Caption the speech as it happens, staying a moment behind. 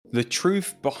The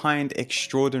truth behind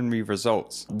extraordinary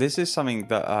results. This is something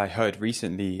that I heard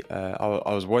recently.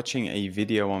 I was watching a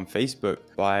video on Facebook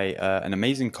by an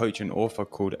amazing coach and author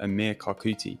called Amir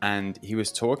Karkuti, and he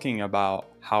was talking about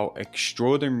how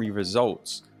extraordinary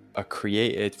results are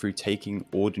created through taking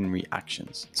ordinary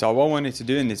actions. So what I wanted to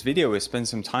do in this video is spend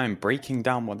some time breaking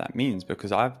down what that means,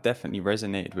 because I've definitely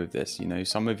resonated with this. You know,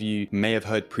 some of you may have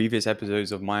heard previous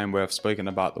episodes of mine where I've spoken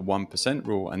about the 1%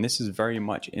 rule, and this is very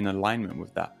much in alignment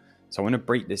with that. So I want to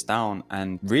break this down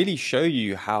and really show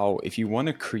you how, if you want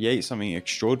to create something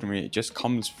extraordinary, it just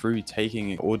comes through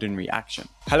taking ordinary action.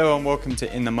 Hello and welcome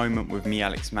to In the Moment with me,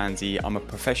 Alex Manzi. I'm a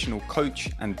professional coach,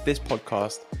 and this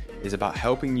podcast is about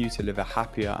helping you to live a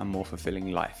happier and more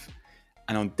fulfilling life.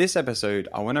 And on this episode,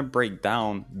 I want to break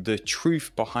down the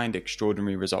truth behind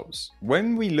extraordinary results.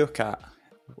 When we look at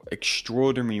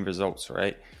extraordinary results,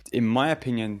 right? In my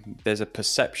opinion, there's a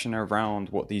perception around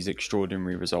what these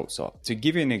extraordinary results are. To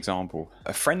give you an example,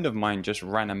 a friend of mine just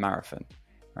ran a marathon,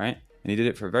 right? And he did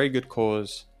it for a very good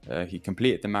cause. He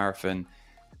completed the marathon.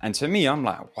 And to me, I'm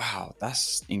like, wow,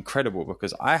 that's incredible,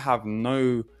 because I have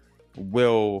no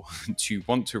will to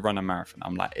want to run a marathon.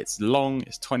 I'm like, it's long,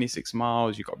 it's 26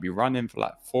 miles, you've got to be running for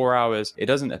like 4 hours. It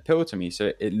doesn't appeal to me.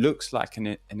 So it looks like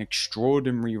an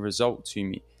extraordinary result to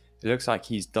me. It looks like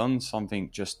he's done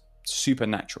something just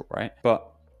supernatural, right? But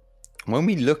when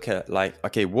we look at like,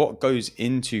 okay, what goes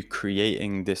into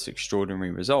creating this extraordinary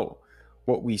result,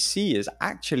 what we see is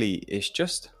actually it's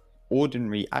just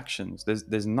ordinary actions.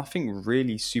 There's nothing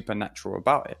really supernatural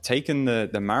about it. Taking the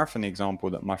marathon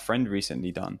example that my friend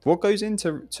recently done, what goes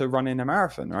into running a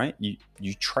marathon, right?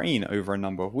 You train over a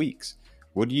number of weeks.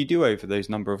 What do you do over those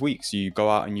number of weeks? You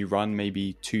go out and you run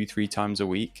maybe 2-3 times a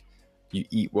week. You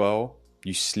eat well,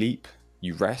 you sleep,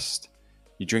 you rest,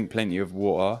 you drink plenty of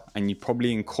water, and you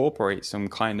probably incorporate some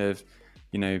kind of,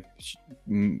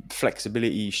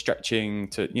 flexibility, stretching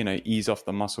to, ease off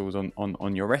the muscles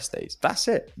on your rest days. That's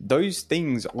it. Those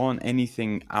things aren't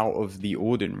anything out of the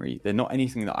ordinary. They're not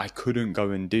anything that I couldn't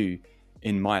go and do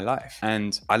in my life.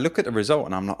 And I look at the result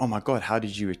and I'm like, oh my God, how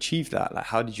did you achieve that? Like,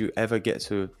 how did you ever get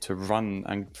to run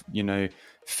and,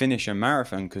 finish a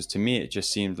marathon? Because to me, it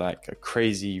just seemed like a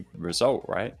crazy result,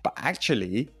 right? But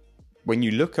actually, when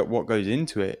you look at what goes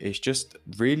into it, it's just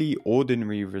really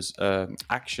ordinary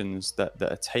actions that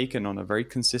are taken on a very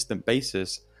consistent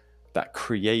basis that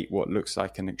create what looks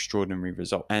like an extraordinary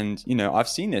result. And, I've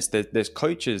seen this. There's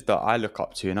coaches that I look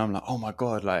up to and I'm like, oh my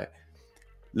God, like,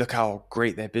 look how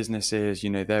great their business is.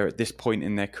 They're at this point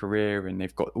in their career and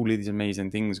they've got all of these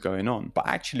amazing things going on. But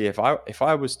actually, if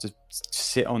I was to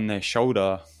sit on their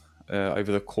shoulder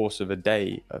over the course of a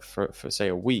day for say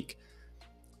a week,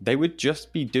 they would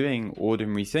just be doing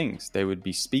ordinary things. They would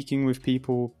be speaking with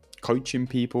people, coaching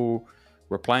people,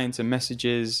 replying to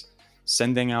messages,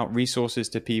 sending out resources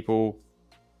to people.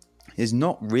 There's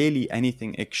not really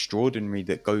anything extraordinary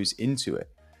that goes into it.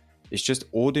 It's just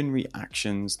ordinary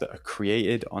actions that are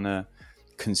created on a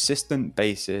consistent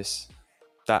basis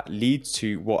that leads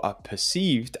to what are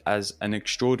perceived as an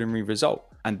extraordinary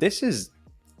result. And this is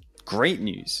great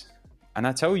news. And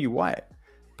I tell you why.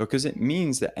 Because it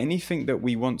means that anything that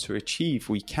we want to achieve,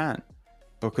 we can.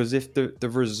 Because if the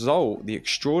result, the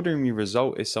extraordinary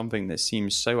result, is something that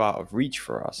seems so out of reach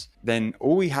for us, then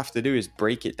all we have to do is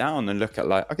break it down and look at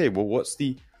like, okay, well, what's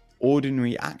the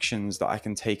ordinary actions that I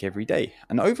can take every day?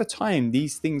 And over time,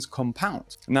 these things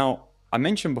compound. Now, I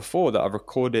mentioned before that I've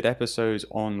recorded episodes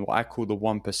on what I call the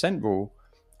 1% rule,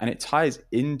 and it ties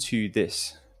into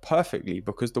this perfectly,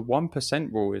 because the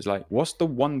 1% rule is like, what's the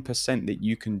 1% that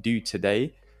you can do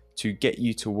today to get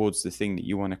you towards the thing that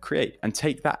you want to create, and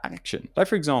take that action. Like,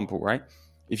 for example, right?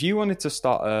 If you wanted to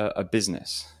start a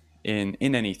business in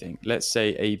anything, let's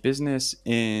say a business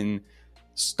in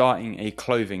starting a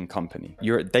clothing company,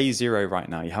 you're at day 0 right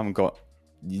now. You got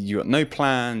no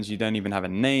plans. You don't even have a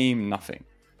name, nothing.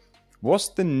 What's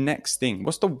the next thing?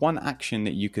 What's the one action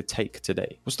that you could take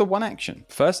today? What's the one action?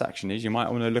 First action is you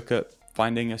might want to look at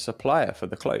finding a supplier for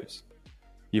the clothes.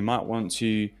 You might want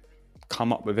to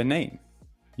come up with a name.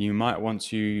 You might want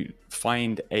to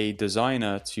find a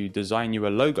designer to design you a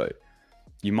logo.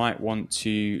 You might want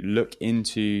to look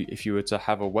into, if you were to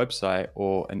have a website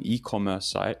or an e-commerce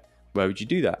site, where would you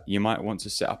do that? You might want to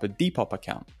set up a Depop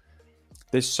account.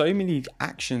 There's so many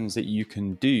actions that you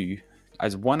can do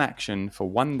as one action for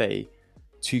one day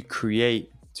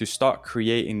to start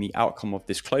creating the outcome of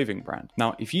this clothing brand.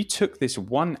 Now, if you took this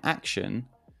one action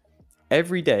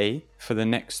every day for the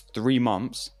next 3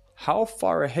 months, how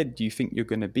far ahead do you think you're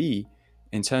going to be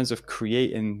in terms of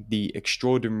creating the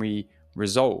extraordinary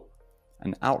result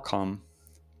and outcome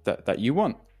that you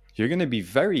want? You're going to be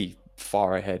very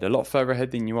far ahead, a lot further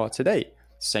ahead than you are today.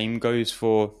 Same goes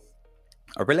for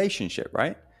a relationship,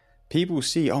 right? People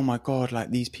see, oh my God, like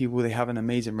these people, they have an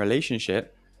amazing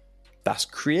relationship. That's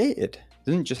created. It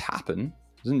doesn't just happen.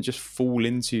 It doesn't just fall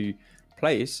into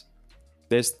place.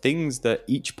 There's things that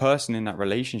each person in that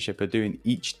relationship are doing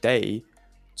each day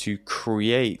to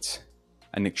create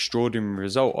an extraordinary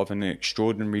result of an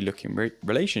extraordinary looking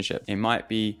relationship. It might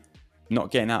be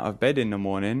not getting out of bed in the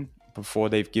morning before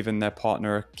they've given their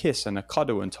partner a kiss and a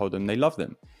cuddle and told them they love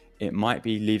them. It might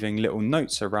be leaving little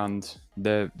notes around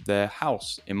their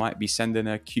house. It might be sending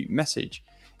a cute message.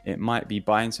 It might be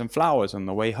buying some flowers on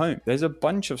the way home. There's a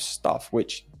bunch of stuff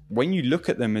which, when you look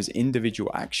at them as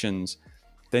individual actions,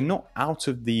 they're not out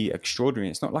of the extraordinary.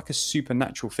 It's not like a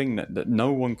supernatural thing that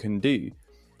no one can do.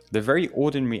 They're very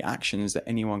ordinary actions that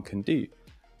anyone can do.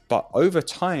 But over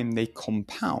time, they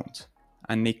compound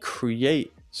and they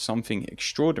create something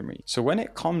extraordinary. So when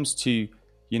it comes to,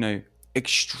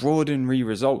 extraordinary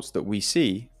results that we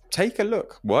see, take a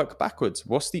look, work backwards.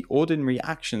 What's the ordinary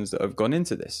actions that have gone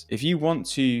into this? If you want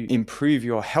to improve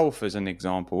your health, as an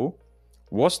example,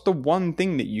 what's the one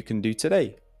thing that you can do today?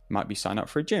 It might be sign up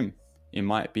for a gym. It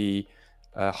might be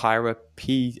hire a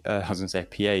PT.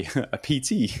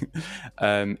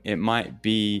 It might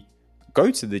be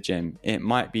go to the gym. It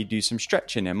might be do some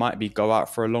stretching. It might be go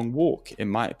out for a long walk. It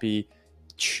might be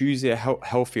choose a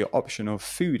healthier option of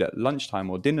food at lunchtime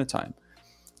or dinner time.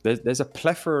 There's a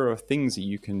plethora of things that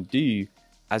you can do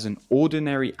as an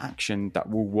ordinary action that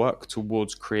will work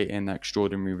towards creating an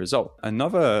extraordinary result.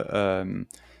 Another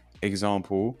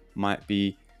example might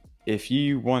be if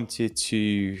you wanted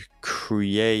to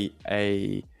create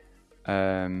a,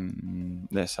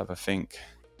 let's have a think.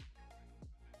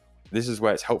 This is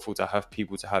where it's helpful to have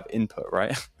people to have input,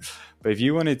 right? But if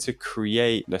you wanted to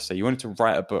create, let's say you wanted to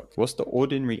write a book, what's the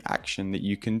ordinary action that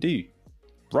you can do?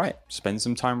 Write, spend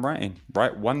some time writing.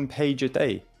 Write 1 page a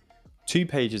day, 2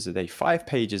 pages a day, 5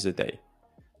 pages a day.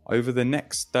 Over the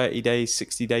next 30 days,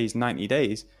 60 days, 90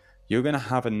 days, you're going to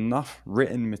have enough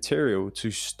written material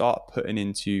to start putting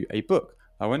into a book.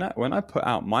 Now, when I put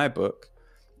out my book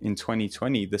in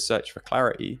 2020, The Search for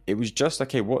Clarity, it was just,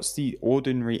 okay, what's the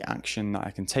ordinary action that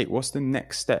I can take? What's the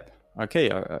next step?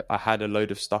 Okay, I had a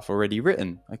load of stuff already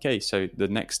written. Okay, so the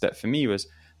next step for me was,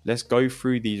 let's go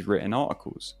through these written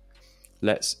articles.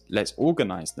 Let's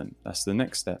organize them. That's the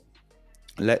next step.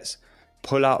 Let's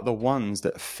pull out the ones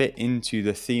that fit into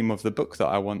the theme of the book that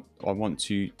I want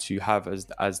to have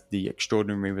as the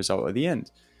extraordinary result at the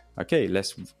end. Okay,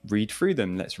 let's read through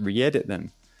them. Let's re-edit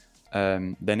them.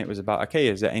 Then it was about, okay,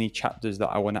 is there any chapters that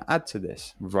I want to add to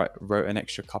this? Wrote an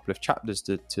extra couple of chapters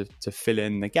to fill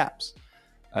in the gaps.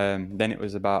 Then it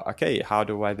was about, okay, how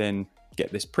do I then get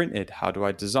this printed? How do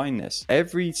I design this?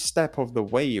 Every step of the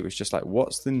way, it was just like,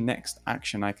 what's the next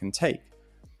action I can take?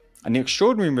 And the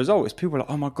extraordinary result is people are like,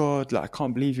 oh my God, like, I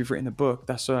can't believe you've written a book.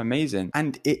 That's so amazing.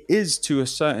 And it is, to a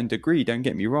certain degree, don't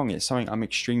get me wrong. It's something I'm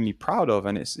extremely proud of.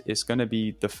 And it's going to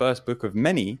be the first book of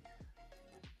many.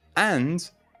 And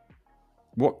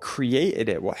what created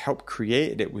it, what helped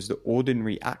create it, was the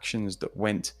ordinary actions that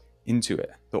went into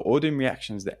it. The ordinary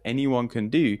actions that anyone can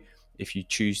do if you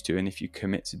choose to and if you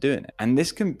commit to doing it. And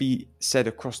this can be said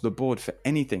across the board for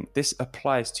anything. This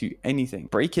applies to anything.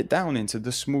 Break it down into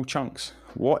the small chunks.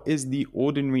 What is the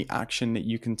ordinary action that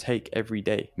you can take every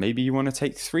day? Maybe you want to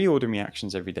take 3 ordinary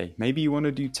actions every day. Maybe you want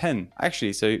to do 10.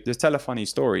 Actually, so to tell a funny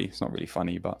story, it's not really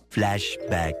funny, but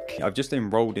flashback. I've just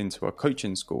enrolled into a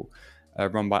coaching school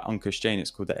run by Ankush Jain.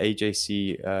 It's called the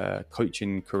AJC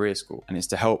Coaching Career School, and it's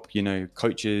to help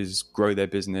coaches grow their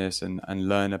business and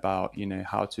learn about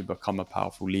how to become a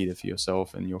powerful leader for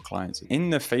yourself and your clients. In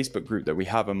the Facebook group that we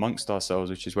have amongst ourselves,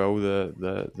 which is where all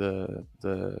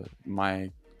my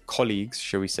colleagues,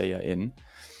 shall we say, are in,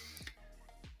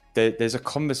 there's a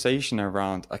conversation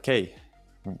around, okay,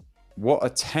 what are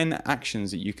 10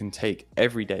 actions that you can take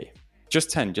every day? Just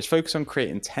 10. Just focus on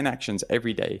creating 10 actions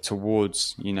every day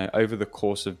towards, over the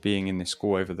course of being in this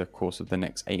school, over the course of the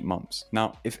next 8 months.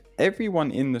 Now, if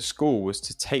everyone in the school was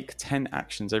to take 10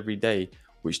 actions every day,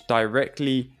 which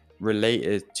directly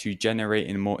related to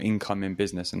generating more income in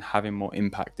business and having more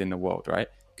impact in the world, right?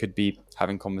 Could be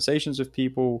having conversations with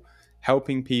people,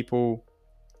 helping people,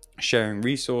 sharing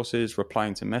resources,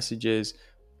 replying to messages,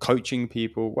 coaching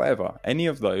people, whatever. Any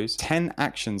of those 10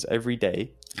 actions every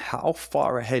day. How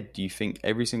far ahead do you think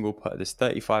every single person, there's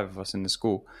 35 of us in the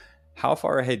school, how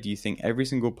far ahead do you think every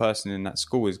single person in that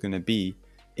school is going to be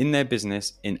in their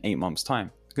business in 8 months' time?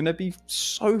 It's going to be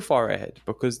so far ahead,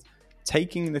 because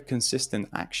taking the consistent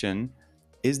action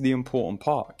is the important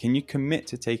part. Can you commit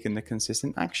to taking the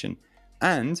consistent action?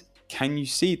 And can you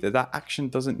see that action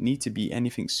doesn't need to be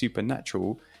anything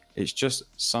supernatural? It's just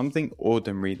something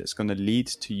ordinary that's going to lead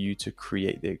to you to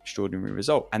create the extraordinary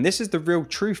result. And this is the real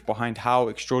truth behind how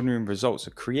extraordinary results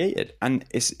are created. And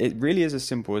it really is as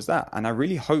simple as that. And I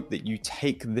really hope that you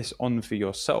take this on for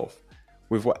yourself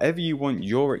with whatever you want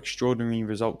your extraordinary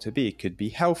result to be. It could be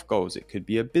health goals, it could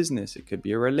be a business, it could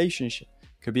be a relationship,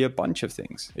 it could be a bunch of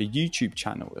things, a YouTube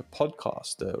channel, a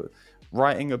podcast,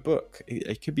 writing a book.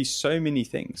 It could be so many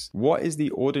things. What is the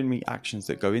ordinary actions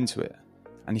that go into it?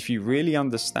 And if you really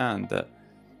understand that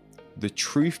the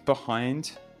truth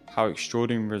behind how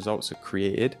extraordinary results are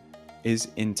created is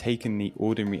in taking the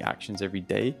ordinary actions every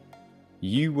day,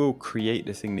 you will create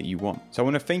the thing that you want. So I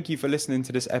want to thank you for listening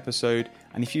to this episode.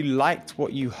 And if you liked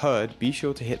what you heard, be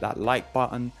sure to hit that like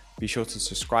button, be sure to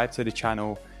subscribe to the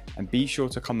channel, and be sure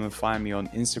to come and find me on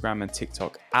Instagram and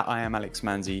TikTok at I am Alex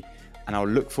Manzi. And I'll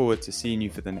look forward to seeing you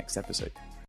for the next episode.